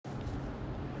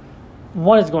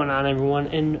What is going on, everyone,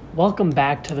 and welcome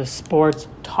back to the Sports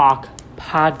Talk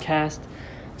Podcast.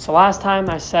 So last time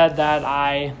I said that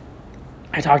I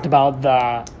talked about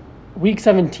the Week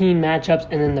 17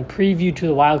 matchups and then the preview to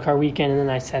the Wild Card weekend, and then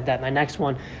I said that my next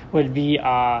one would be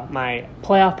my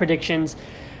playoff predictions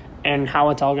and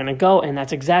how it's all going to go, and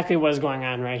that's exactly what is going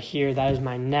on right here. That is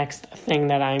my next thing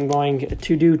that I'm going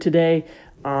to do today.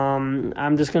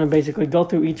 I'm just going to basically go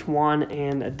through each one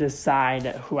and decide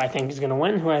who I think is going to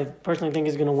win, who I personally think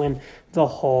is going to win the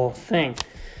whole thing.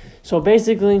 So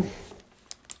basically,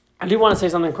 I do want to say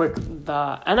something quick.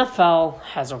 The NFL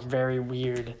has a very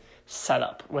weird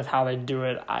setup with how they do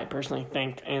it, I personally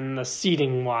think, in the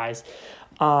seeding wise.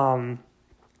 I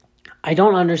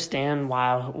don't understand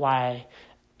why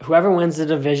whoever wins the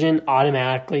division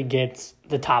automatically gets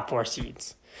the top 4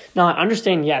 seeds. Now, I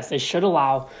understand, yes, they should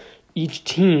allow each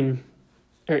team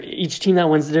that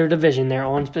wins their division, their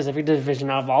own specific division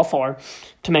out of all 4,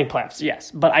 to make playoffs,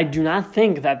 yes. But I do not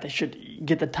think that they should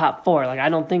get the top 4. Like, I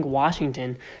don't think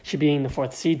Washington should be in the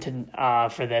 4th seed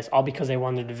for this, all because they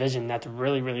won their division. That's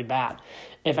really, really bad.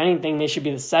 If anything, they should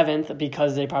be the 7th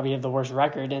because they probably have the worst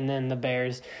record, and then the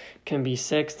Bears can be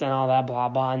 6th and all that, blah,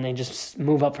 blah, and they just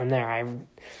move up from there.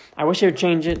 I wish they would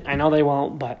change it. I know they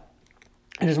won't, but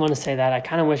I just want to say that I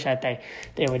kind of wish that they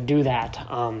would do that.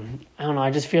 I don't know.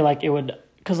 I just feel like it would,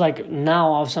 because like now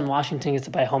all of a sudden Washington gets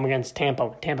to play home against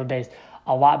Tampa. Tampa Bay's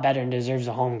a lot better and deserves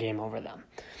a home game over them.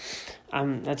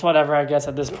 That's whatever, I guess,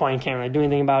 at this point. Can't really do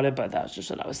anything about it, but that was just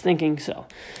what I was thinking. So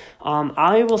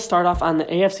I will start off on the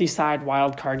AFC side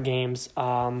wild card games.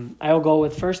 I will go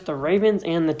with first the Ravens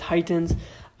and the Titans.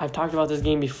 I've talked about this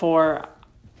game before.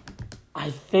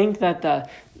 I think that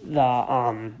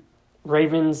the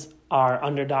Ravens are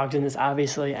underdogs in this,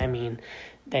 obviously. I mean,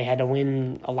 they had to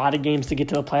win a lot of games to get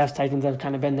to the playoffs. Titans have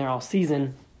kind of been there all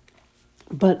season.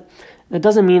 But that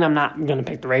doesn't mean I'm not going to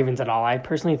pick the Ravens at all. I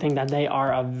personally think that they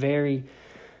are a very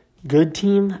good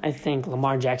team. I think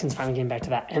Lamar Jackson's finally getting back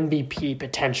to that MVP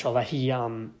potential that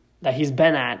he's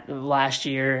been at last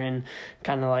year, and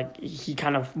he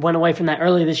kind of went away from that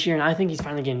early this year, and I think he's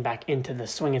finally getting back into the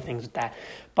swing of things with that.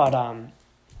 But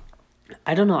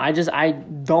I don't know.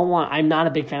 I'm not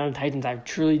a big fan of the Titans. I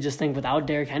truly just think without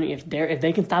Derrick Henry, if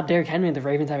they can stop Derrick Henry, the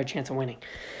Ravens have a chance of winning.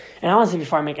 And I want to say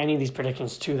before I make any of these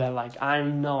predictions too that like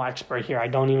I'm no expert here. I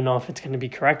don't even know if it's going to be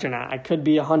correct or not. I could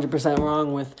be 100%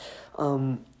 wrong with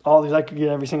all these. I could get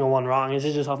every single one wrong. This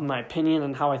is just off of my opinion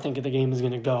and how I think the game is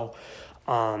going to go.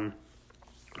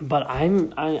 But I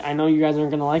know you guys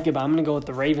aren't going to like it, but I'm going to go with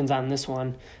the Ravens on this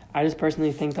one. I just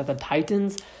personally think that the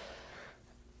Titans,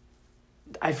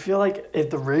 I feel like if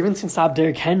the Ravens can stop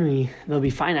Derrick Henry, they'll be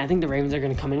fine. I think the Ravens are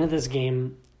going to come into this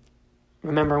game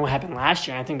remembering what happened last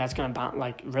year. I think that's going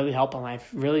to really help them. I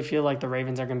really feel like the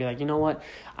Ravens are going to be like, you know what?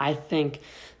 I think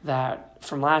that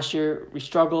from last year we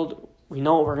struggled. We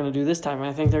know what we're going to do this time. And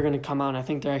I think they're going to come out, and I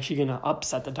think they're actually going to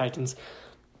upset the Titans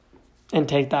and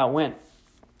take that win.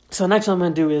 So next one I'm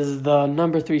going to do is the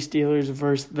number 3 Steelers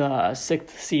versus the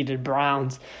 6th seeded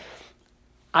Browns.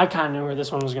 I kind of knew where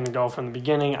this one was going to go from the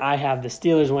beginning. I have the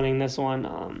Steelers winning this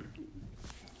one.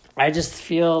 I just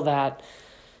feel that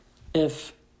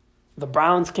if the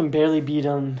Browns can barely beat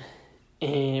them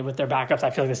with their backups,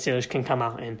 I feel like the Steelers can come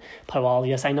out and play well.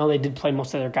 Yes, I know they did play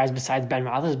most of their guys besides Ben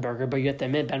Roethlisberger, but you have to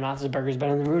admit Ben Roethlisberger is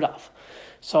better than Rudolph.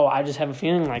 So I just have a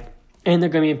feeling and they're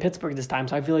going to be in Pittsburgh this time,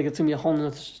 so I feel like it's going to be a whole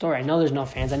nother story. I know there's no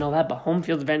fans, I know that, but home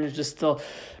field advantage is still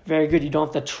very good. You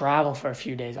don't have to travel for a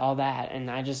few days, all that,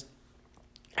 and I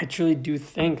truly do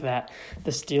think that the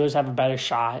Steelers have a better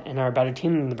shot and are a better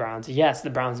team than the Browns. Yes,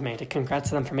 the Browns made it. Congrats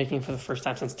to them for making it for the first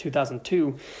time since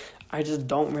 2002. I just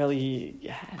don't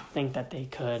really think that they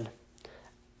can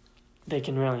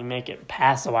really make it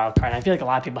past the wild card. I feel like a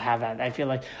lot of people have that. I feel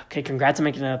like, okay, congrats on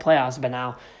making it to the playoffs, but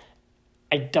now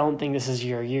I don't think this is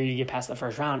your year you get past the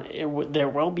first round. There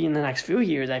will be in the next few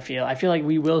years, I feel. I feel like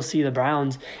we will see the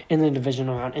Browns in the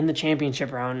divisional round, in the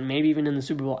championship round, maybe even in the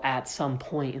Super Bowl at some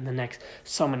point in the next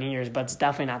so many years, but it's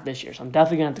definitely not this year. So I'm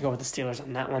definitely going to have to go with the Steelers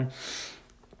on that one.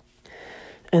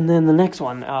 And then the next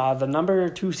one, the number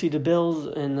 2 seeded Bills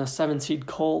and the 7 seed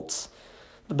Colts.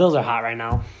 The Bills are hot right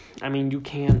now. I mean, you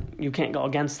can't go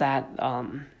against that.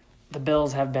 The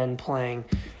Bills have been playing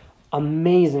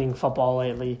amazing football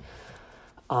lately.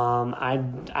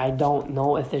 I don't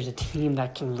know if there's a team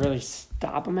that can really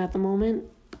stop them at the moment.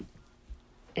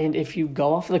 And if you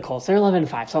go off of the Colts, they're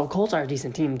 11-5. So the Colts are a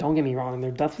decent team. Don't get me wrong.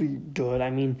 They're definitely good. I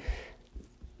mean,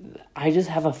 I just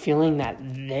have a feeling that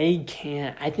they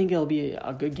can't. I think it'll be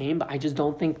a good game, but I just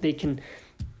don't think they can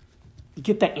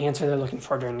get the answer they're looking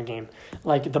for during the game.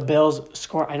 Like the Bills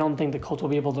score, I don't think the Colts will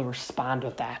be able to respond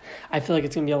with that. I feel like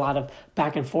it's going to be a lot of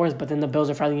back and forth, but then the Bills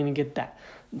are probably going to get that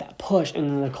push, and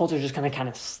then the Colts are just going to kind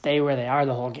of stay where they are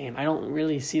the whole game. I don't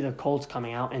really see the Colts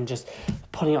coming out and just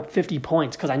putting up 50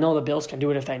 points because I know the Bills can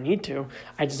do it if they need to.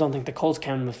 I just don't think the Colts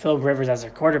can with Phil Rivers as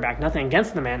their quarterback. Nothing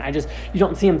against the man. You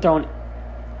don't see him throwing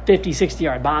 50,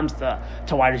 60-yard bombs to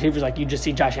wide receivers like you just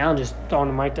see Josh Allen just throwing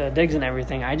them right to Diggs and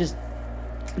everything. I just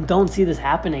don't see this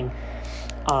happening.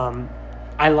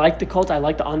 I like the Colts. I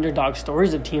like the underdog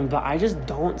stories of teams, but I just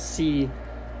don't see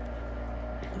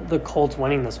the Colts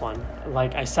winning this one.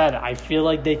 Like I said, I feel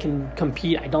like they can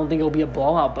compete. I don't think it'll be a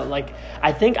blowout, but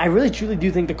I really truly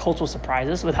do think the Colts will surprise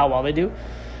us with how well they do.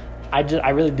 I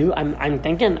really do. I'm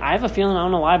thinking, I have a feeling, I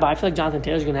don't know why, but I feel like Jonathan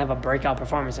Taylor's going to have a breakout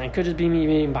performance. And it could just be me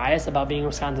being biased about being a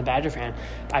Wisconsin Badger fan.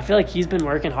 I feel like he's been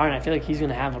working hard, and I feel like he's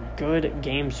going to have a good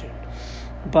game soon.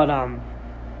 But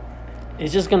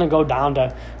it's just going to go down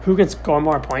to who can score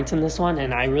more points in this one,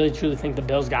 and I really truly think the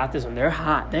Bills got this one. They're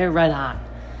hot. They're red hot.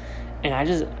 And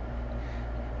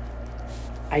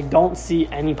I don't see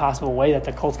any possible way that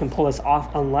the Colts can pull this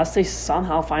off unless they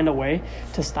somehow find a way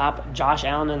to stop Josh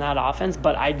Allen in that offense.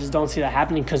 But I just don't see that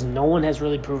happening because no one has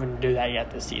really proven to do that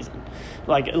yet this season,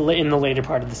 like in the later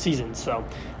part of the season. So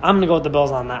I'm going to go with the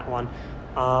Bills on that one.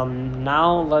 Now I'm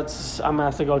going to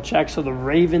have to go check. So the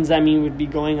Ravens, would be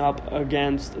going up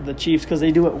against the Chiefs because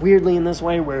they do it weirdly in this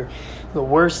way where the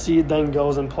worst seed then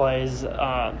goes and plays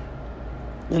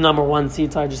the number one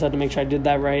seed, so I just had to make sure I did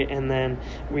that right. And then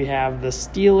we have the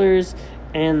Steelers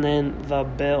and then the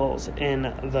Bills in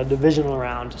the divisional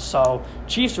round. So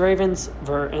Chiefs, Ravens,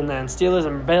 and then Steelers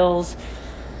and Bills.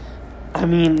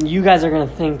 You guys are going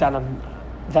to think that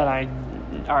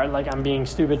I'm being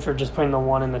stupid for just putting the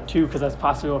 1 and the 2 because that's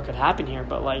possibly what could happen here.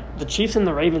 But the Chiefs and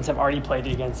the Ravens have already played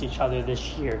against each other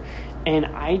this year. And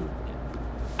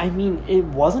it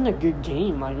wasn't a good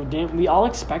game. We all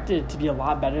expected it to be a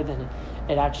lot better than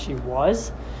it actually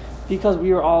was because it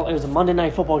was a Monday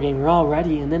Night Football game. We were all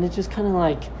ready, and then it just kind of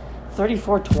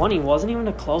 34-20 wasn't even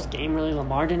a close game, really.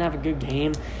 Lamar didn't have a good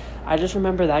game. I just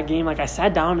remember that game, I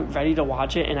sat down ready to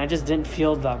watch it, and I just didn't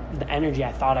feel the energy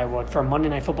I thought I would for a Monday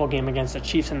Night Football game against the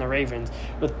Chiefs and the Ravens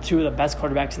with two of the best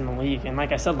quarterbacks in the league. And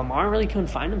like I said, Lamar really couldn't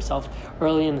find himself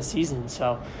early in the season.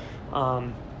 So,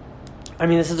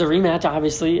 this is a rematch,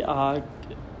 obviously.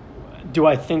 Do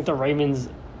I think the Ravens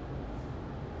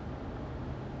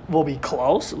will be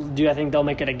close? Do I think they'll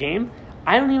make it a game?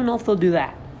 I don't even know if they'll do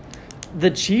that. The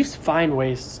Chiefs find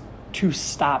ways to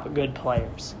stop good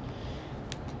players.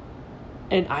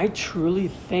 And I truly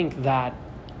think that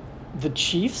the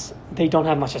Chiefs, they don't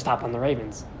have much to stop on the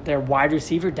Ravens. Their wide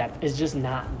receiver depth is just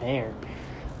not there.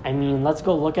 Let's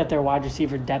go look at their wide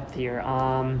receiver depth here.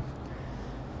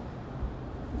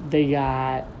 They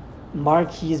got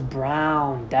Marquise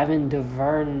Brown, Devin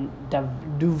Duvernay,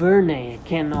 I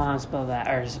can't know how to spell that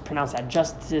or pronounce that.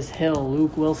 Justice Hill,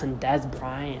 Luke Wilson, Des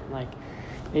Bryant.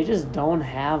 They just don't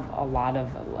have a lot of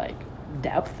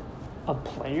depth of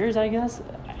players, I guess.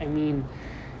 I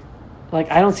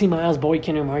don't see Miles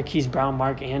Boykin or Marquise Brown,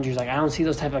 Mark Andrews. I don't see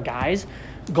those type of guys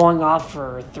going off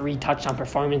for 3 touchdown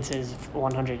performances,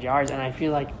 100 yards, and I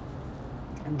feel like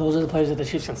those are the players that the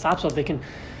Chiefs can stop. So if they can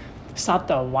stop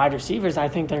the wide receivers, I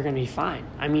think they're going to be fine.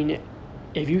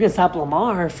 If you can stop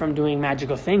Lamar from doing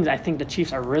magical things, I think the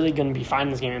Chiefs are really going to be fine in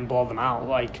this game and blow them out.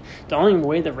 The only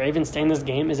way the Ravens stay in this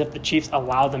game is if the Chiefs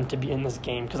allow them to be in this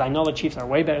game, because I know the Chiefs are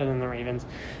way better than the Ravens.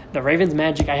 The Ravens'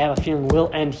 magic, I have a feeling, will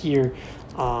end here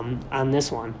on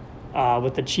this one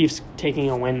with the Chiefs taking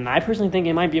a win. And I personally think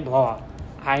it might be a blowout.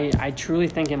 I truly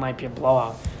think it might be a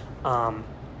blowout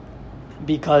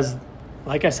because,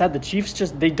 like I said, the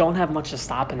Chiefs they don't have much to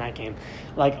stop in that game.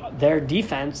 Their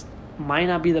defense might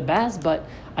not be the best, but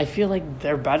I feel like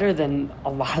they're better than a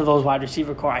lot of those wide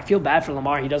receiver core. I feel bad for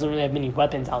Lamar. He doesn't really have many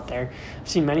weapons out there. I've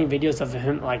seen many videos of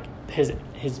him, his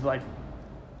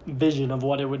vision of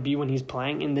what it would be when he's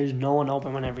playing, and there's no one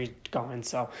open whenever he's going.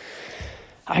 So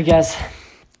I guess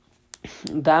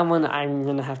that one I'm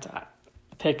going to have to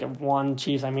pick one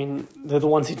Chiefs. They're the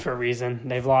 1 seed for a reason.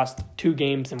 They've lost 2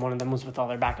 games, and one of them was with all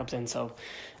their backups in. So,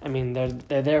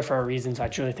 they're there for a reason. So I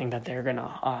truly think that they're going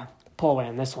to pull away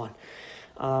on this one.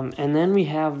 And then we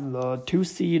have the 2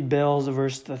 seed Bills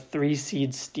versus the 3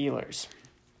 seed Steelers.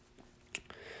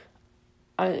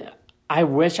 I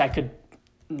wish I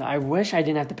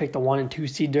didn't have to pick the 1 and 2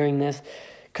 seed during this,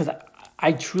 because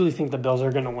I truly think the Bills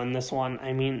are going to win this one.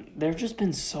 They've just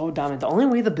been so dominant. The only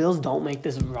way the Bills don't make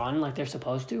this run like they're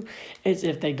supposed to is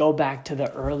if they go back to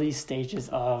the early stages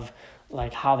of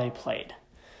how they played.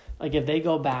 If they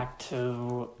go back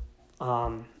to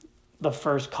the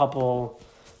first couple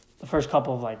the first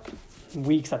couple of like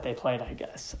weeks that they played, I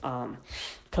guess.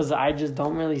 Because I just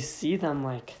don't really see them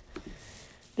like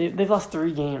they've lost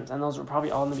 3 games, and those were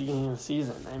probably all in the beginning of the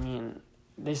season. I mean,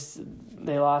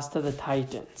 they lost to the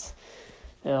Titans.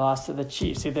 They lost to the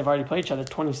Chiefs. See, they've already played each other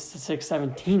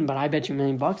 26-17, but I bet you $1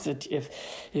 million that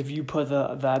if you put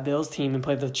the Bills team and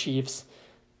play the Chiefs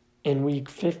in week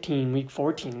 15, week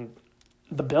 14,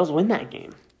 the Bills win that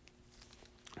game.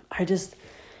 I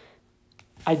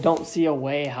don't see a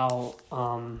way how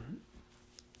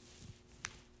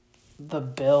the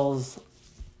Bills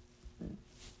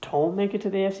don't make it to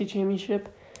the AFC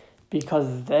Championship,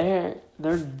 because they're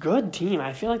a good team.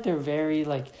 I feel like they're very,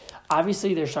 like,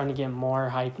 obviously they're starting to get more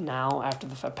hype now after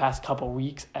the past couple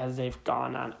weeks as they've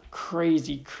gone on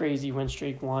crazy win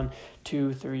streak. 1,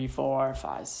 2, 3, 4,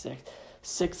 5,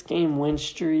 6-game win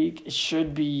streak. It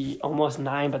should be almost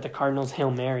 9, but the Cardinals'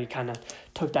 Hail Mary kind of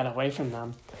took that away from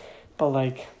them. But,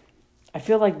 like, I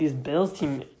feel like this Bills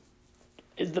team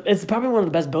it's probably one of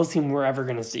the best Bills team we're ever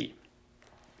going to see.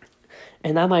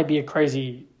 And that might be a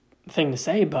crazy thing to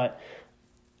say, but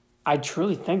I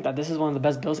truly think that this is one of the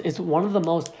best Bills. It's one of the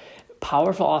most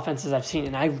powerful offenses I've seen,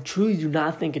 and I truly do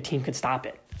not think a team could stop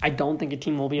it. I don't think a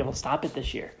team will be able to stop it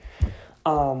this year.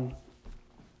 I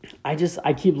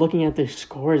keep looking at their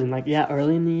scores, and like, yeah,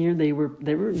 early in the year they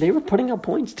were putting up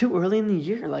points too early in the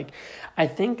year. Like, I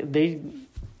think they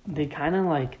kind of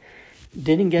like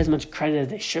didn't get as much credit as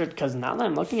they should, because now that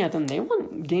I'm looking at them, they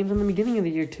won games in the beginning of the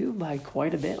year too by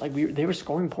quite a bit. Like, they were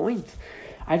scoring points.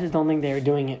 I just don't think they were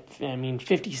doing it.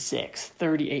 56,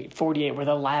 38, 48 were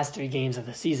the last 3 games of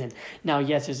the season. Now,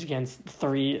 yes, it's against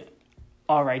 3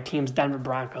 all-right teams, Denver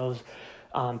Broncos,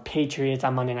 Patriots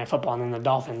on Monday Night Football, and then the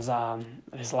Dolphins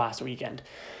this last weekend.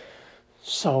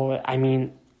 So, I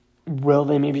mean, will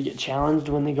they maybe get challenged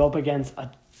when they go up against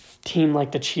a team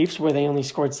like the Chiefs where they only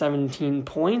scored 17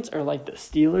 points, or like the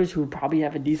Steelers who probably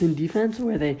have a decent defense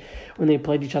when they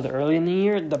played each other early in the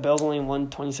year, the Bills only won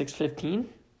 26-15?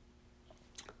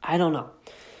 I don't know.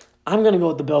 I'm going to go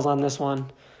with the Bills on this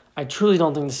one. I truly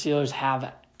don't think the Steelers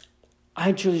have.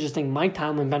 I truly just think Mike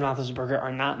Tomlin and Ben Roethlisberger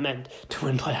are not meant to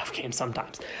win playoff games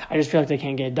sometimes. I just feel like they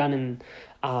can't get it done, and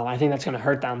I think that's going to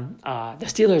hurt them. The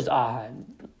Steelers'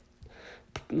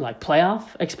 playoff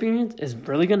experience is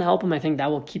really going to help them. I think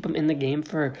that will keep them in the game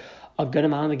for a good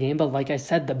amount of the game. But like I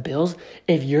said, the Bills,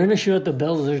 if you're going to shoot at the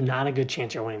Bills, there's not a good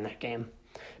chance you're winning that game,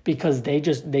 because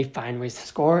they find ways to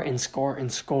score and score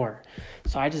and score.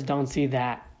 So I just don't see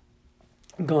that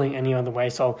going any other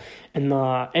way. So in the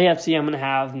AFC, I'm going to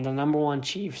have the number 1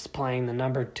 Chiefs playing the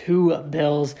number 2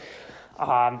 Bills.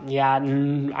 I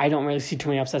don't really see too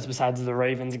many upsets besides the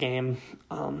Ravens game.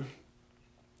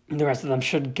 The rest of them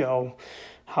should go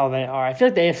how they are. I feel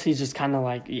like the AFC is just kind of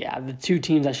like, the 2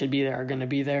 teams that should be there are going to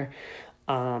be there.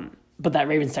 But that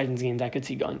Ravens-Titans game, I could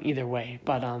see going either way.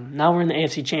 But now we're in the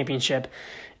AFC Championship,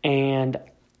 and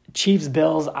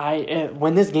Chiefs-Bills,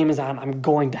 when this game is on, I'm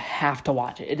going to have to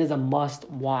watch it. It is a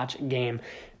must-watch game.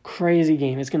 Crazy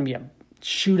game. It's going to be a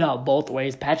shootout both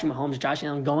ways. Patrick Mahomes, Josh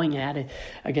Allen going at it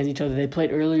against each other. They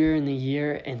played earlier in the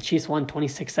year, and Chiefs won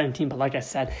 26-17. But like I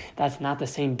said, that's not the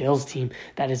same Bills team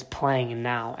that is playing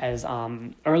now. As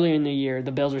earlier in the year,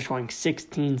 the Bills were scoring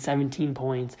 16, 17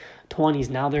 points, 20s.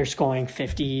 Now they're scoring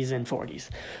 50s and 40s.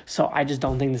 So I just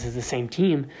don't think this is the same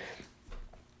team.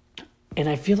 And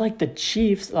I feel like the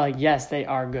Chiefs, yes, they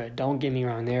are good. Don't get me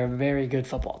wrong. They're a very good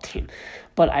football team.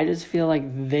 But I just feel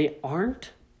like they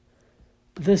aren't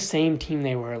the same team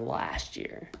they were last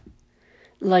year.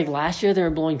 Like, last year, they were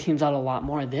blowing teams out a lot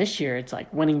more. This year, it's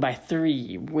like winning by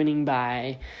 3, winning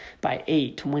by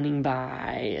 8, winning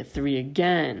by 3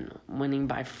 again, winning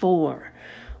by 4,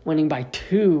 winning by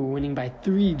 2, winning by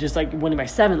 3, just like winning by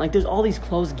 7. Like, there's all these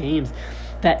close games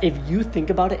that if you think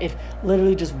about it, if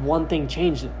literally just one thing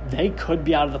changed, they could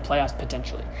be out of the playoffs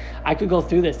potentially. I could go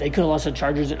through this. They could have lost the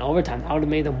Chargers in overtime. That would have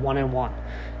made them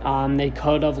 1-1. They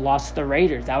could have lost the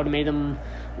Raiders. That would have made them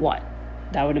what?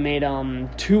 That would have made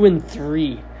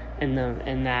 2-3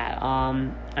 in that.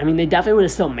 I mean, they definitely would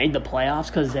have still made the playoffs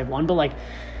because they won. But like,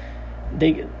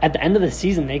 they at the end of the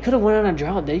season, they could have went on a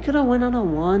drought. They could have went on a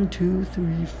 1, 2,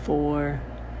 3, 4,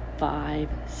 5,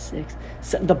 6.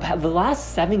 The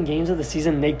last 7 games of the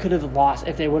season, they could have lost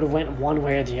if they would have went one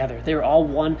way or the other. They were all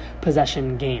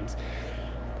 1-possession games.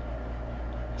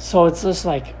 So it's just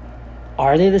like,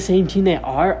 are they the same team they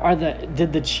are?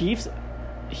 Did the Chiefs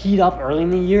heat up early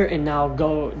in the year and now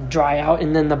go dry out,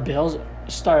 and then the Bills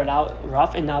started out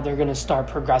rough and now they're going to start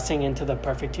progressing into the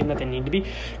perfect team that they need to be?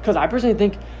 Because I personally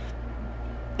think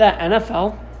that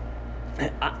NFL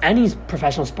any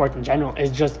professional sport in general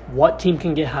is just what team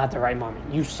can get hot at the right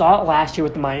moment. You saw it last year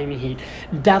with the Miami Heat.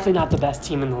 Definitely not the best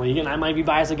team in the league, and I might be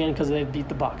biased again because they beat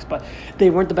the Bucks, but they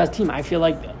weren't the best team. I feel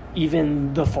like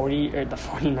even the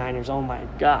 49ers, oh my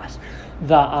gosh,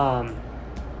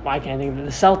 why can't I think of it?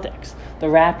 The Celtics, the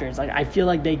Raptors. Like, I feel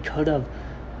like they could have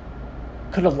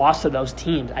lost to those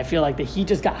teams. I feel like the Heat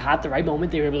just got hot at the right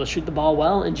moment. They were able to shoot the ball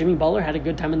well, and Jimmy Butler had a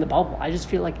good time in the bubble. I just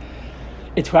feel like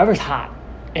it's whoever's hot.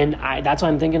 And that's what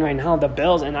I'm thinking right now, the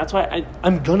Bills. And that's why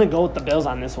I'm going to go with the Bills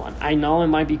on this one. I know it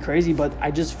might be crazy, but I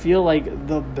just feel like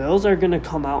the Bills are going to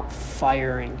come out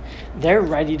firing. They're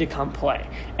ready to come play.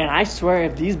 And I swear,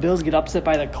 if these Bills get upset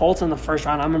by the Colts in the first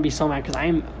round, I'm going to be so mad because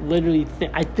I'm literally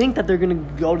I think that they're going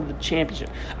to go to the championship.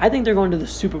 I think they're going to the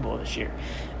Super Bowl this year.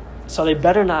 So they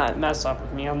better not mess up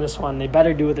with me on this one. They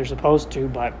better do what they're supposed to.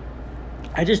 But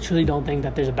I just truly don't think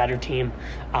that there's a better team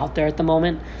out there at the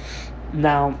moment.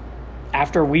 Now,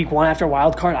 after week one, after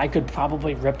wild card, I could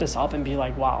probably rip this up and be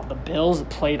like, wow, the Bills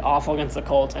played awful against the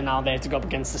Colts, and now they have to go up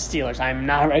against the Steelers. I'm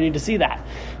not ready to see that.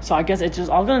 So I guess it's just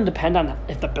all going to depend on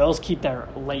if the Bills keep their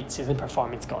late season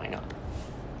performance going up.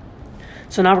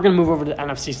 So now we're going to move over to the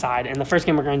NFC side, and the first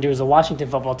game we're going to do is the Washington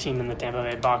football team and the Tampa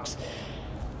Bay Bucks.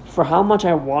 For how much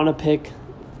I want to pick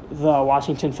the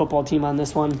Washington football team on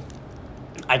this one,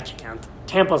 I can't.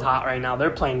 Tampa's hot right now. They're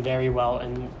playing very well,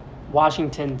 and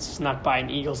Washington snuck by an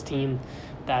Eagles team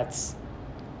that's,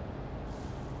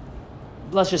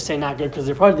 let's just say, not good because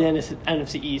they're part of the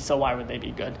NFC East, so why would they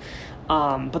be good?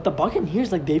 But the Buccaneers,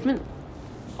 they've been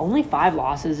only 5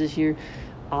 losses this year.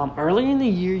 Early in the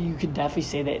year, you could definitely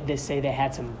say they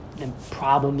had some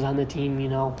problems on the team, they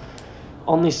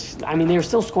were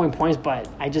still scoring points, but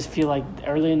I just feel like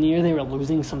early in the year they were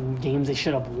losing some games they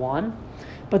should have won.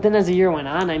 But then as the year went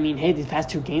on, these past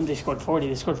 2 games they scored 40.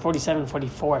 They scored 47,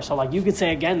 44. So, you could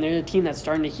say, again, they're a team that's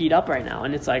starting to heat up right now.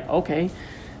 And it's okay,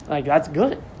 that's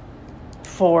good.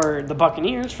 For the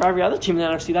Buccaneers, for every other team in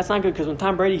the NFC, that's not good because when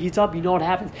Tom Brady heats up, you know what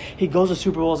happens. He goes to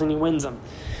Super Bowls and he wins them.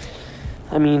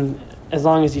 As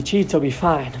long as he cheats, he'll be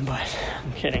fine. But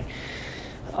I'm kidding.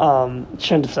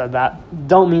 Shouldn't have said that.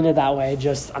 Don't mean it that way.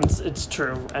 It's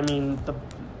true.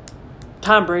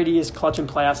 Tom Brady is clutch in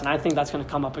playoffs, and I think that's going to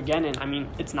come up again. And,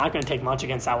 it's not going to take much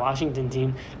against that Washington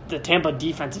team. The Tampa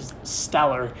defense is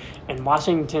stellar, and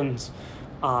Washington's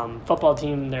football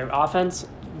team, their offense,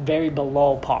 very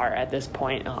below par at this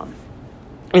point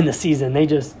in the season.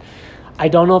 I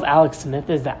don't know if Alex Smith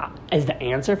is the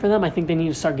answer for them. I think they need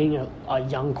to start getting a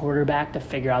young quarterback to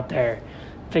figure out their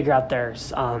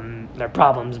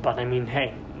problems. But,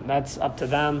 hey, that's up to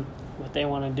them, what they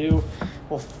want to do.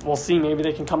 We'll see. Maybe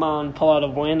they can come out and pull out a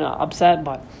win, upset,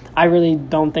 but I really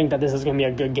don't think that this is going to be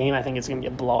a good game. I think it's going to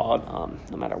be a blowout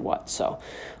no matter what. So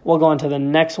we'll go on to the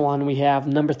next one. We have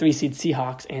number 3 seed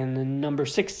Seahawks and the number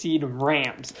 6 seed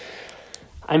Rams.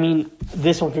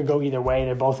 This one could go either way.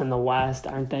 They're both in the West,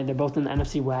 aren't they? They're both in the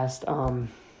NFC West.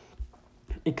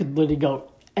 It could literally go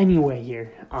any way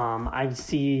here. I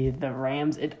see the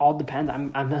Rams. It all depends.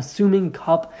 I'm assuming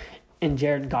Kupp and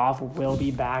Jared Goff will be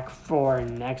back for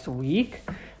next week,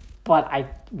 but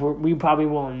we probably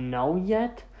won't know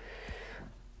yet.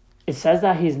 It says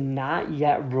that he's not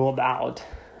yet ruled out,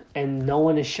 and no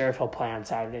one is sure if he'll play on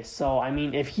Saturday. So,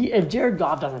 if Jared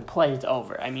Goff doesn't play, it's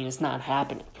over. It's not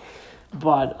happening.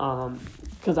 But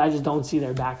because I just don't see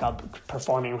their backup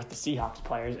performing with the Seahawks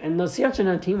players, and the Seahawks are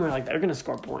another team where they're going to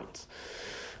score points.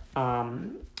 I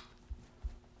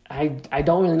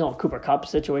don't really know what Cooper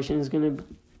Kupp's situation is going to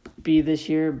be this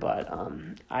year, but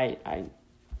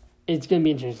it's going to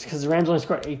be interesting because the Rams only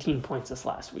scored 18 points this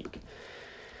last week.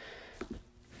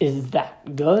 Is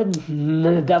that good?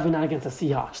 No, definitely not against the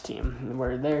Seahawks team,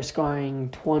 where they're scoring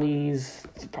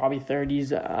 20s, probably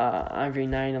 30s every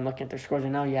night. I'm looking at their scores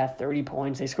right now. 30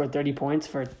 points. They scored 30 points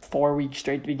for 4 weeks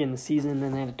straight to begin the season.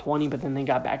 Then they had a 20, but then they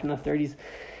got back in the 30s.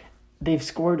 They've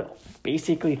scored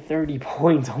basically 30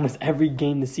 points almost every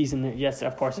game this season. Yes,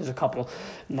 of course, there's a couple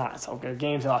not so good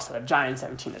games. They lost to the Giants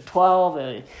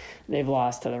 17-12. They've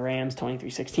lost to the Rams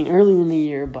 23-16 early in the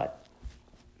year. But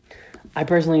I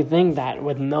personally think that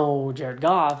with no Jared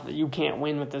Goff, you can't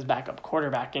win with this backup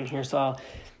quarterback in here. So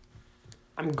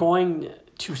I'm going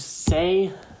to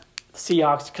say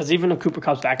Seahawks, because even if Cooper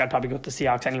Kupp's back, I'd probably go with the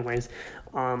Seahawks anyways.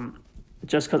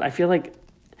 Just because I feel like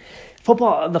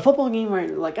the football game where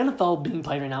NFL being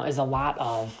played right now is a lot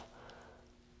of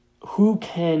who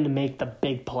can make the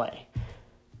big play.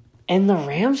 And the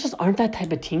Rams just aren't that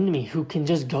type of team to me who can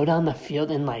just go down the field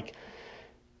and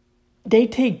they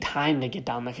take time to get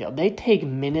down the field. They take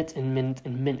minutes and minutes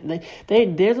and minutes. They're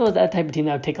that type of team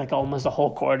that would take almost a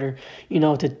whole quarter,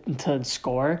 to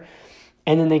score.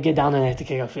 and then they get down and they have to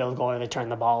kick a field goal or they turn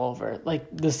the ball over. Like,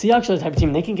 the Seahawks are the type of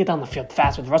team, they can get down the field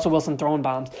fast with Russell Wilson throwing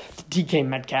bombs to DK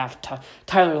Metcalf, to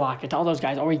Tyler Lockett, to all those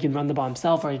guys, or he can run the ball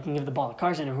himself, or he can give the ball to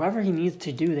Carson, and whoever he needs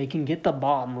to do, they can get the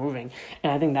ball moving.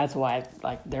 And I think that's why,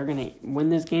 like, they're going to win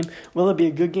this game. Will it be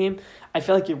a good game? I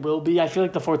feel like it will be. I feel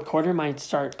like the fourth quarter might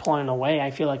start pulling away.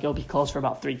 I feel like it'll be close for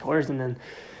about 3 quarters, and then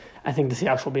I think the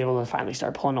Seahawks will be able to finally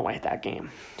start pulling away at that game.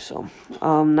 So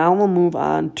now we'll move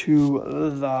on to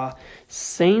the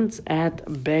Saints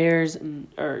at Bears.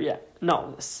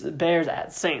 Bears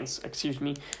at Saints,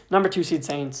 Number 2 seed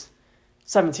Saints,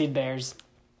 7 seed Bears.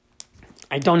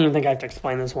 I don't even think I have to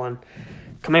explain this one.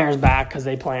 Kamara's back because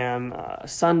they play on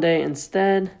Sunday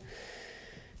instead.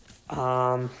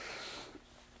 The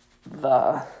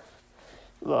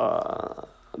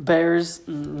Bears,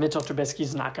 Mitchell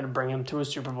Trubisky's not going to bring him to a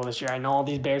Super Bowl this year. I know all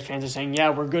these Bears fans are saying, yeah,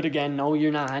 we're good again. No,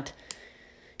 you're not.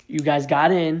 You guys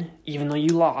got in, even though you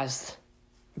lost,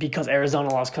 because Arizona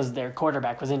lost because their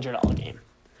quarterback was injured all game.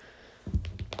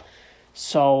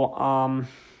 So,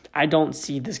 I don't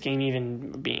see this game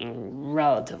even being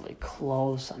relatively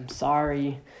close. I'm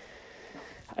sorry.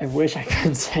 I wish I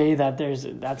could say that that's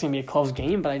going to be a close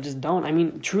game, but I just don't. I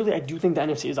mean, truly, I do think the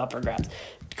NFC is up for grabs.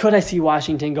 Could I see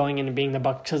Washington going in and being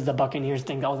because the Buccaneers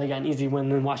think, they got an easy win,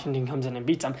 then Washington comes in and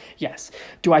beats them? Yes.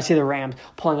 Do I see the Rams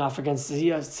pulling off against the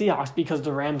Seahawks because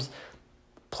the Rams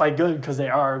play good because they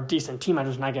are a decent team? I'm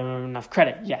just not giving them enough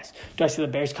credit. Yes. Do I see the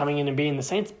Bears coming in and beating the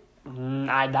Saints?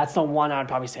 That's the one I would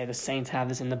probably say the Saints have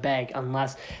this in the bag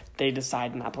unless they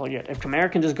decide not to play good. If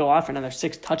Kamara can just go off for another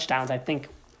 6 touchdowns, I think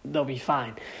they'll be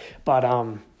fine. But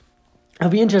it'll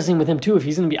be interesting with him, too, if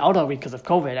he's going to be out all week because of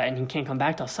COVID and he can't come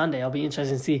back till Sunday. It'll be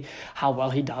interesting to see how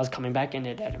well he does coming back into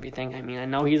it and everything. I mean, I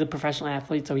know he's a professional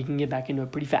athlete, so he can get back into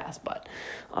it pretty fast. But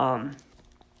I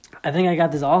think I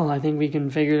got this all. I think we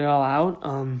can figure it all out.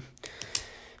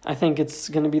 I think it's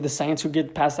going to be the Saints who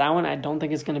get past that one. I don't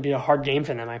think it's going to be a hard game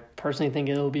for them. I personally think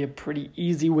it'll be a pretty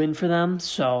easy win for them.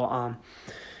 So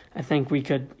I think we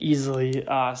could easily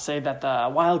say that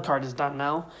the wild card is done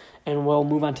now. And we'll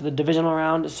move on to the divisional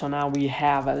round. So now we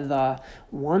have the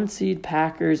 1 seed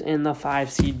Packers and the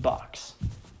 5 seed Bucks.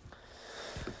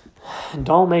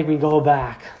 Don't make me go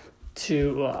back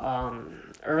to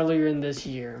earlier in this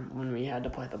year when we had to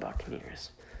play the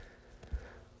Buccaneers.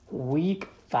 Week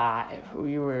 5,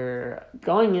 we were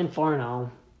going in 4-0.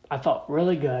 I felt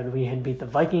really good. We had beat the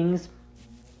Vikings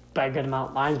by a good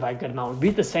amount, Lions by a good amount. We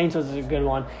beat the Saints, which was a good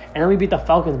one, and then we beat the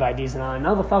Falcons by a decent amount. I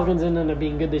know the Falcons didn't end up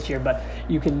being good this year, but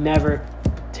you can never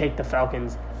take the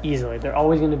Falcons easily. They're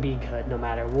always going to be good no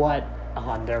matter what.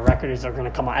 Their records are going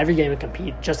to come out every game and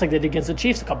compete, just like they did against the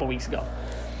Chiefs a couple weeks ago.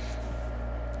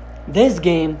 This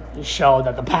game showed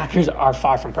that the Packers are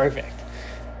far from perfect.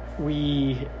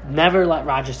 We never let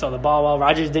Rodgers throw the ball well.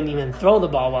 Rodgers didn't even throw the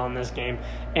ball well in this game.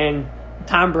 And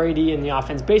Tom Brady and the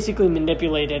offense basically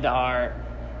manipulated our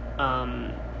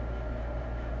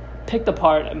picked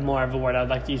apart, more of a word I'd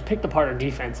like to use, picked apart our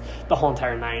defense the whole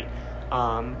entire night.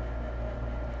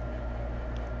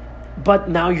 But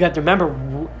now you have to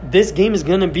remember, this game is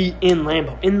going to be in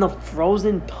Lambeau, in the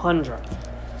frozen tundra.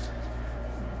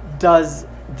 Does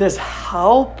this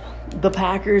help the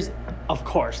Packers? Of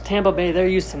course. Tampa Bay, they're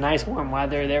used to nice warm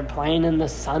weather. They're playing in the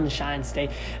Sunshine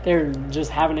State. They're just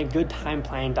having a good time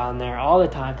playing down there all the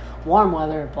time. Warm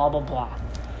weather, blah, blah, blah.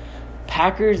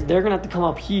 Packers, they're going to have to come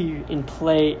up here and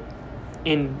play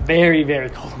in very, very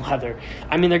cold weather.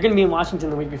 I mean, they're going to be in Washington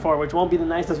the week before, which won't be the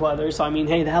nicest weather. So, I mean,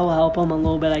 hey, that will help them a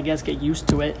little bit, I guess, get used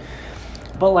to it.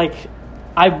 But,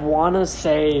 I want to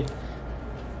say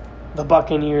the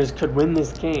Buccaneers could win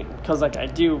this game because, I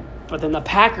do. But then the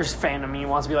Packers fan of me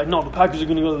wants to be like, no, the Packers are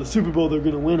going to go to the Super Bowl. They're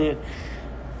going to win it.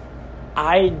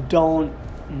 I don't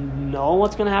know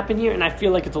what's going to happen here, and I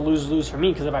feel like it's a lose-lose for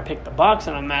me because if I pick the Bucs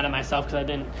and I'm mad at myself because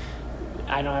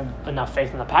I don't have enough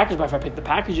faith in the Packers, but if I pick the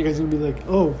Packers, you guys are going to be like,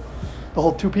 oh, the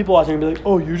whole 2 people out there are going to be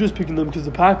like, oh, you're just picking them because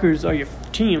the Packers are your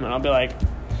team. And I'll be like,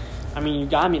 I mean, you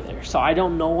got me there. So I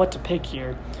don't know what to pick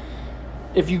here.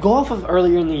 If you go off of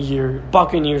earlier in the year,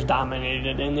 Buccaneers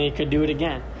dominated, and they could do it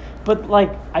again. But,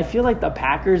 I feel like the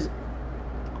Packers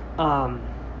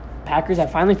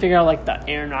have finally figured out, the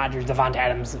Aaron Rodgers, Devonta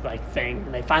Adams,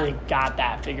 thing. They finally got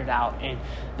that figured out. And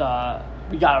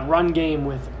we got a run game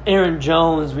with Aaron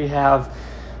Jones. We have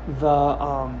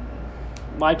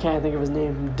why can't I think of his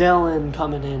name? Dillon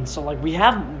coming in. So, we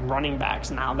have running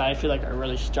backs now that I feel like are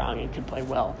really strong and could play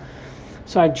well.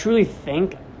 So, I truly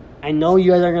think, I know you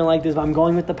guys are going to like this, but I'm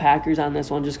going with the Packers on this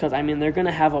one just because, they're going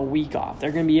to have a week off.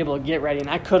 They're going to be able to get ready, and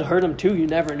that could hurt them too. You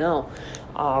never know.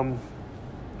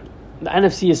 The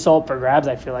NFC is so up for grabs,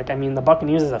 I feel like. The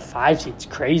Buccaneers is a 5 seed. It's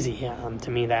crazy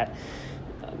to me that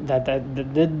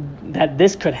that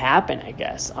this could happen. I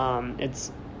guess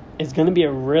it's going to be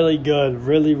a really good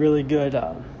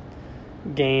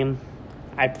game.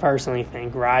 I personally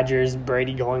think Rodgers,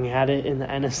 Brady going at it in the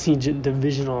NFC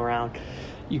divisional round.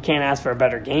 You can't ask for a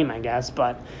better game, I guess.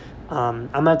 But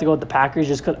I'm gonna have to go with the Packers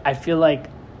just because I feel like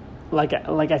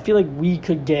I feel like we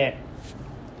could get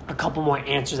a couple more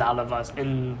answers out of us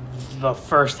in the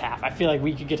first half. I feel like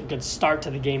we could get a good start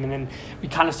to the game, and then we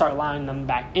kind of start allowing them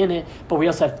back in it. But we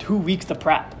also have 2 weeks to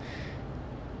prep.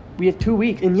 We have 2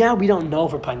 weeks. And, yeah, we don't know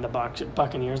if we're playing the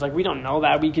Buccaneers. Like, we don't know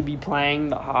that. We could be playing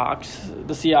the Hawks,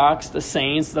 the Seahawks, the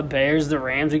Saints, the Bears, the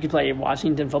Rams. We could play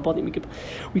Washington football team.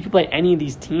 We could play any of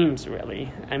these teams,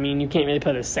 really. I mean, you can't really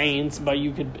play the Saints, but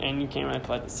you can't really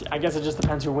play the Seahawks. I guess it just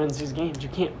depends who wins these games. You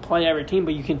can't play every team,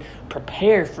 but you can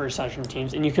prepare for certain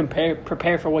teams, and you can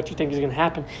prepare for what you think is going to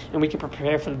happen, and we can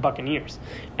prepare for the Buccaneers.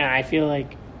 And I feel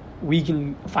like we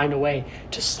can find a way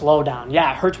to slow down. Yeah,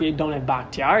 it hurts we don't have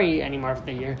Bakhtiari anymore for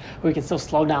the year, but we can still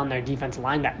slow down their defensive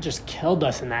line that just killed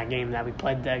us in that game that we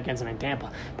played against them in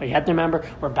Tampa. But you have to remember,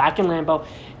 we're back in Lambeau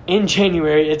in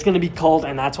January. It's going to be cold,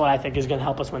 and that's what I think is going to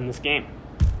help us win this game.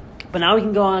 But now we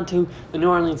can go on to the New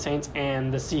Orleans Saints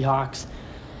and the Seahawks.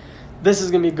 This is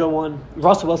going to be a good one.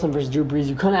 Russell Wilson versus Drew Brees.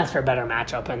 You couldn't ask for a better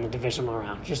matchup in the divisional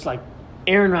round. Just like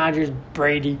Aaron Rodgers,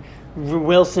 Brady,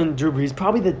 Wilson, Drew Brees,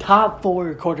 probably the top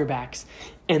 4 quarterbacks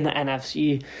in the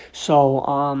NFC.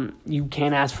 So you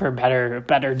can't ask for a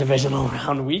better divisional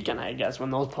round weekend, I guess,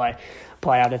 when those play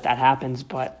out if that happens.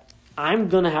 But I'm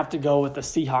going to have to go with the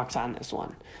Seahawks on this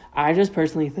one. I just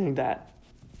personally think that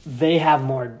they have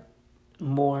more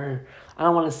I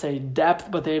don't want to say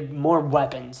depth, but they have more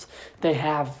weapons. They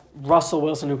have Russell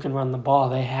Wilson who can run the ball.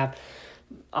 They have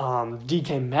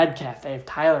DK Metcalf, they have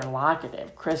Tyler Lockett, they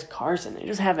have Chris Carson. They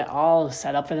just have it all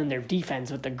set up for them. Their defense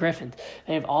with the Griffins,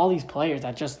 they have all these players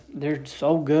that they're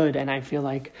so good, and I feel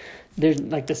like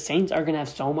the Saints are gonna have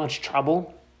so much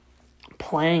trouble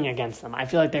playing against them. I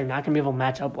feel like they're not gonna be able to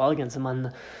match up well against them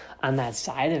on that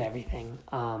side of everything.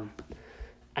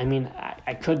 I mean,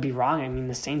 I could be wrong. I mean,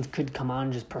 the Saints could come on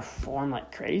and just perform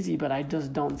like crazy, but I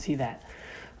just don't see that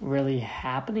really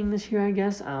happening this year. I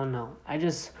guess I don't know.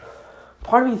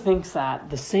 Part of me thinks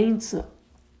that the Saints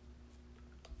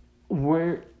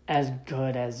weren't as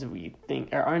good as we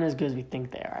think, or aren't as good as we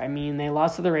think they are. I mean, they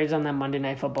lost to the Raiders on that Monday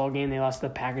Night Football game. They lost to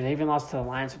the Packers. They even lost to the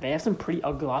Lions. So they have some pretty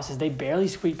ugly losses. They barely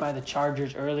squeaked by the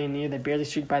Chargers early in the year. They barely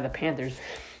squeaked by the Panthers.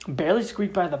 Barely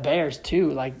squeaked by the Bears, too.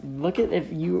 Like, I'm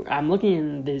looking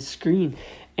in the screen,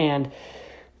 and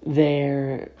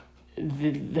the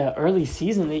early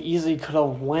season, they easily could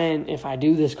have went, if I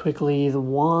do this quickly, the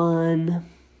 1,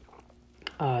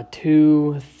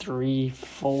 2, 3,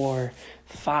 4,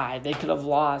 5. They could have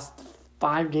lost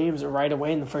 5 games right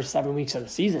away in the first 7 weeks of the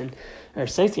season, or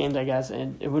 6 games, I guess,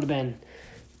 and it would have been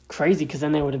crazy because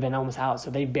then they would have been almost out.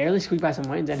 So they barely squeaked by some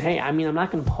wins. And, hey, I mean, I'm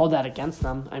not going to hold that against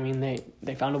them. I mean, they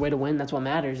found a way to win. That's what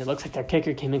matters. It looks like their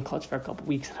kicker came in clutch for a couple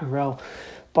weeks in a row.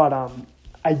 But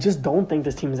I just don't think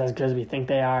this team is as good as we think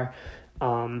they are.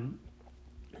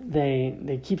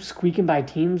 They keep squeaking by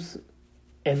teams.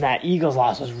 And that Eagles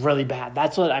loss was really bad.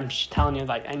 That's what I'm telling you.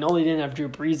 Like, I know they didn't have Drew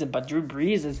Brees, but Drew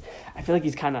Brees I feel like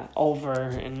he's kind of over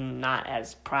and not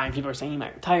as prime. People are saying he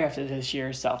might retire after this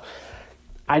year. So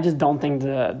I just don't think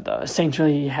the Saints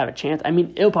really have a chance. I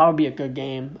mean, it'll probably be a good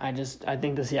game. I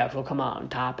think the Seahawks will come out on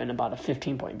top in about a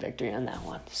 15-point victory on that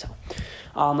one. So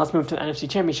let's move to the NFC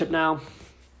Championship now.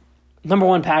 Number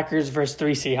 1 Packers versus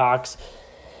 3 Seahawks.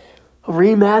 A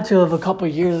rematch of a couple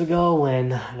years ago when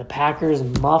the Packers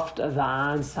muffed the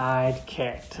onside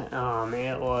kick.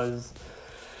 It was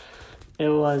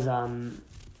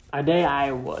a day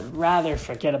I would rather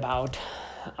forget about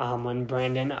when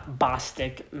Brandon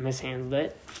Bostic mishandled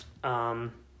it.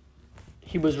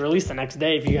 He was released the next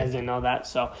day, if you guys didn't know that.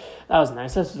 So that was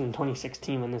nice. This was in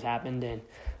 2016 when this happened. And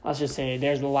let's just say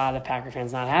there's a lot of the Packer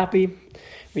fans not happy.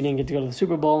 We didn't get to go to the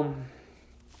Super Bowl.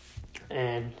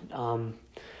 And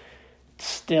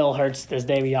still hurts this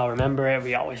day. We all remember it.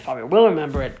 We always probably will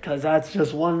remember it because that's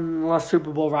just one less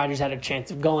Super Bowl Rodgers had a chance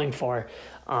of going for.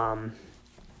 I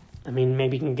mean,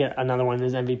 maybe he can get another one in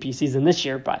his MVP season this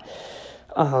year, but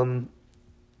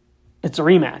it's a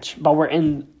rematch. But we're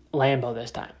in Lambeau this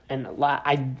time. And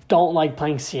I don't like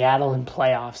playing Seattle in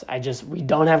playoffs. We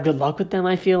don't have good luck with them,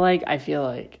 I feel like.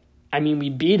 I mean,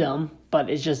 we beat them, but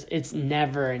it's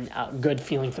never a good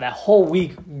feeling for that whole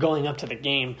week going up to the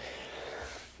game.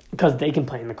 Because they can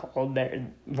play in the cold.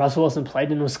 Russell Wilson played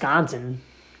in Wisconsin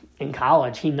in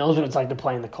college. He knows what it's like to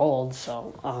play in the cold.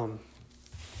 So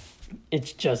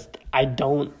it's just I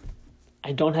don't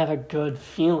have a good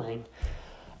feeling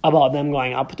about them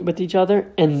going up with each other.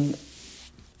 And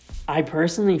I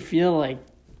personally feel like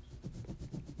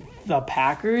the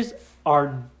Packers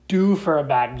are due for a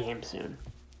bad game soon.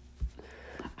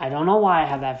 I don't know why I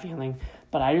have that feeling,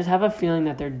 but I just have a feeling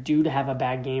that they're due to have a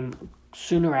bad game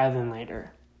sooner rather than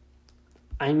later.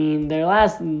 I mean, their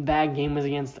last bad game was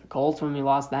against the Colts when we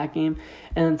lost that game,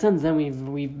 and since then we've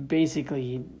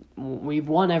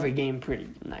won every game pretty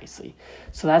nicely.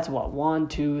 So that's 1,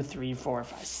 2, 3, 4,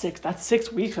 5, 6. That's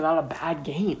 6 weeks without a bad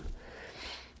game.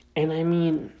 And I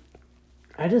mean,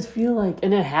 I just feel like,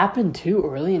 and it happened too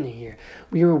early in the year.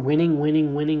 We were winning,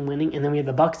 and then we had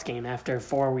the Bucs game after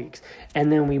 4 weeks,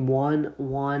 and then we won,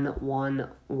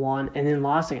 and then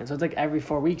lost again. So it's like every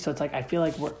 4 weeks. So it's like I feel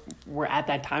like we're at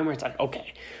that time where it's like,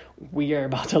 okay, we are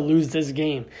about to lose this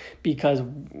game because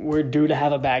we're due to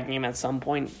have a bad game at some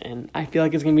point, and I feel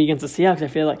like it's gonna be against the Seahawks. I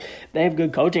feel like they have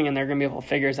good coaching and they're gonna be able to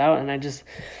figure us out. And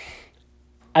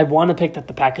I want to pick that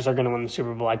the Packers are gonna win the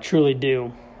Super Bowl. I truly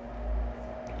do.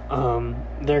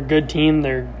 They're a good team.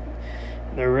 They're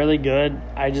really good.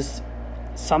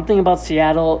 Something about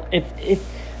Seattle.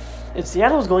 If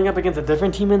Seattle was going up against a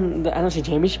different team in the NFC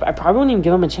Championship, I probably wouldn't even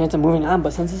give them a chance of moving on.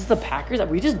 But since it's the Packers,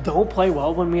 we just don't play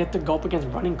well when we have to go up against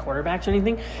running quarterbacks or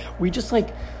anything. We just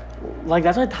like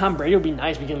that's why Tom Brady would be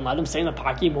nice. We can let him stay in the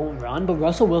pocket, he won't run. But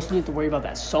Russell Wilson, you have to worry about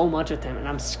that so much with him, and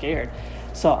I'm scared.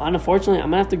 So unfortunately,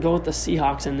 I'm gonna have to go with the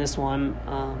Seahawks in this one.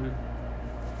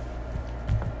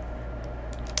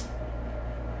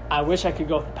 I wish I could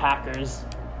go with the Packers,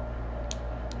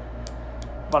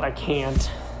 but I can't.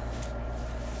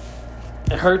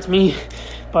 It hurts me,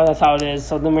 but that's how it is.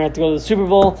 So then we have to go to the Super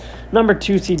Bowl. Number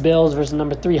 2 seed Bills versus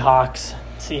number 3 Hawks.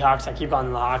 Seahawks, I keep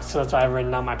on the Hawks, so that's why I've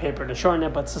written down my paper to shorten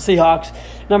it. But it's the Seahawks,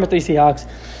 number 3 Seahawks.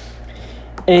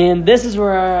 And this is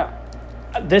the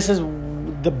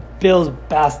Bills'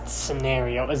 best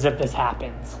scenario is if this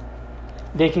happens.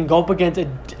 They can go up against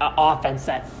an offense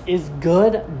that is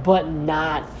good, but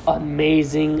not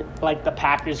amazing, like the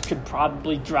Packers could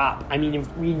probably drop. I mean,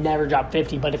 if we never drop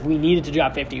 50, but if we needed to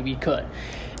drop 50, we could.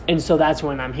 And so that's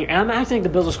when I'm here. And I'm acting like the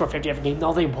Bills will score 50 every game.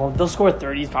 No, they won't. They'll score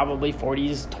 30s, probably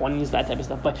 40s, 20s, that type of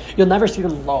stuff. But you'll never see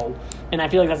them low. And I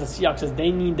feel like that's the Seahawks, because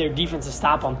they need their defense to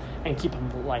stop them and keep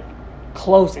them,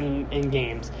 close in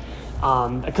games.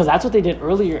 Because that's what they did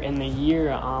earlier in the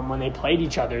year when they played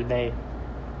each other.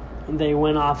 They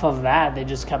went off of that. They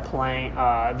just kept playing.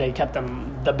 They kept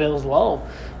the Bills low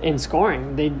in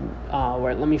scoring.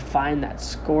 Let me find that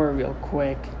score real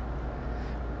quick.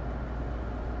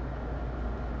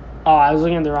 Oh, I was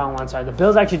looking at the wrong one. Sorry. The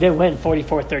Bills actually did win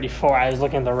 44-34. I was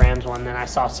looking at the Rams one, then I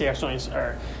saw Seahawks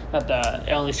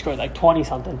they only scored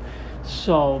 20-something.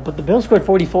 So, but the Bills scored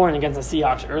 44 against the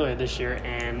Seahawks earlier this year,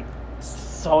 and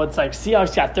so it's like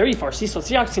Seahawks got 34. So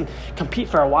Seahawks can compete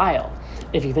for a while.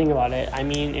 If you think about it, I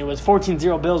mean, it was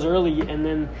 14-0 Bills early, and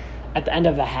then at the end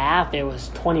of the half, it was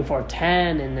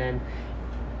 24-10, and then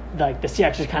the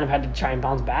Seahawks just kind of had to try and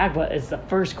bounce back, but it's the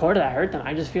first quarter that hurt them.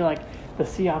 I just feel like the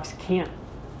Seahawks can't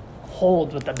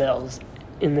hold with the Bills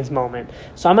in this moment.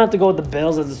 So I'm going to have to go with the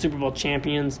Bills as the Super Bowl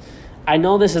champions. I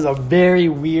know this is a very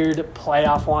weird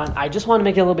playoff one. I just want to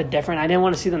make it a little bit different. I didn't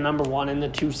want to see the number 1 and the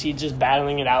 2 seeds just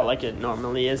battling it out like it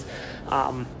normally is.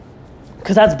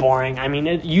 Because that's boring. I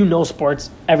mean, sports,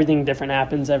 everything different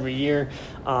happens every year.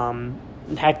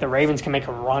 Heck, the Ravens can make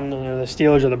a run, or the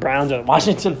Steelers or the Browns or the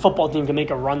Washington football team can make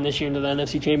a run this year into the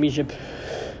NFC Championship.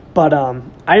 But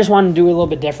I just wanted to do it a little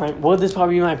bit different. Would this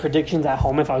probably be my predictions at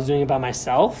home if I was doing it by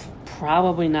myself?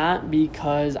 Probably not,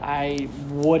 because I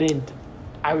would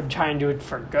try and do it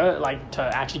for good, to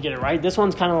actually get it right. This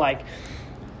one's kind of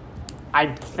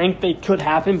I think they could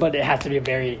happen, but it has to be a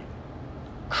very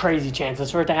crazy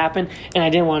chances for it to happen, and I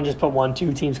didn't want to just put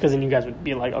 1-2 teams, because then you guys would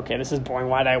be like, okay, this is boring.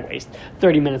 Why did I waste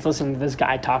 30 minutes listening to this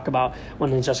guy talk about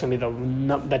when it's just going to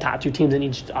be the top 2 teams in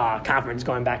each conference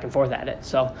going back and forth at it?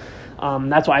 So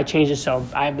that's why I changed it. So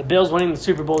I have the Bills winning the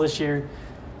Super Bowl this year.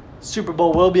 Super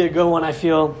Bowl will be a good one, I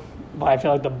feel, but I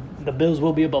feel like the Bills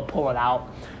will be able to pull it out.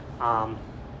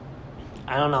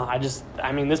 I don't know. This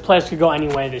playoffs could go any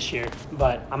way this year.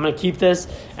 But I'm going to keep this,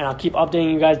 and I'll keep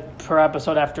updating you guys per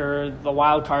episode after the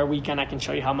wild card weekend. I can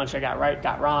show you how much I got right,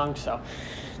 got wrong. So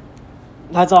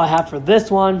that's all I have for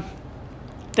this one.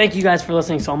 Thank you guys for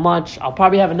listening so much. I'll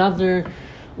probably have another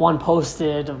one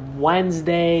posted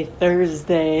Wednesday,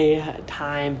 Thursday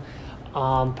time.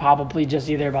 Probably just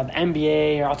either about the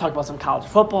NBA, or I'll talk about some college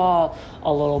football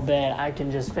a little bit.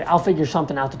 I'll figure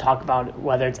something out to talk about,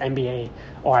 whether it's NBA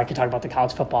or I can talk about the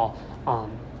college football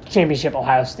championship,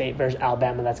 Ohio State versus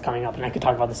Alabama, that's coming up, and I could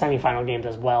talk about the semifinal games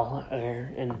as well,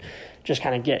 and just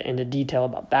kind of get into detail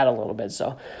about that a little bit.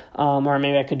 So, or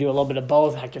maybe I could do a little bit of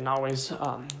both. I can always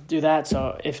do that.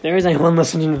 So if there is anyone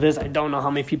listening to this, I don't know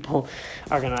how many people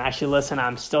are going to actually listen.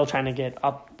 I'm still trying to get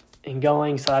up and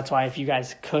going, so that's why if you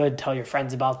guys could tell your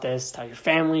friends about this, tell your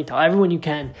family, tell everyone you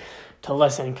can to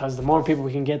listen, because the more people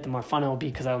we can get, the more fun it will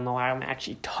be, because I don't know why I'm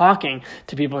actually talking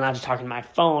to people, not just talking to my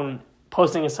phone,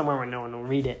 posting it somewhere where no one will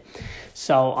read it.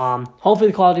 So hopefully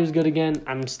the quality was good again.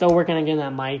 I'm still working again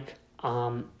on that mic.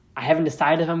 I haven't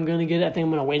decided if I'm going to get it. I think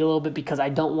I'm going to wait a little bit, because I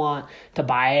don't want to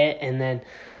buy it and then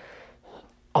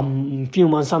a few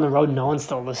months down the road, no one's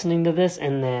still listening to this,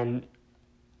 and then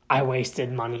I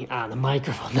wasted money on a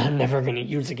microphone that I'm never going to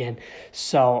use again.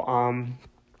 So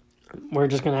we're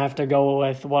just going to have to go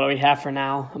with what we have for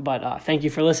now. But thank you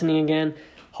for listening again.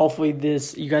 Hopefully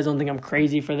you guys don't think I'm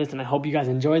crazy for this, and I hope you guys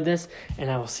enjoyed this.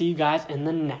 And I will see you guys in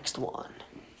the next one.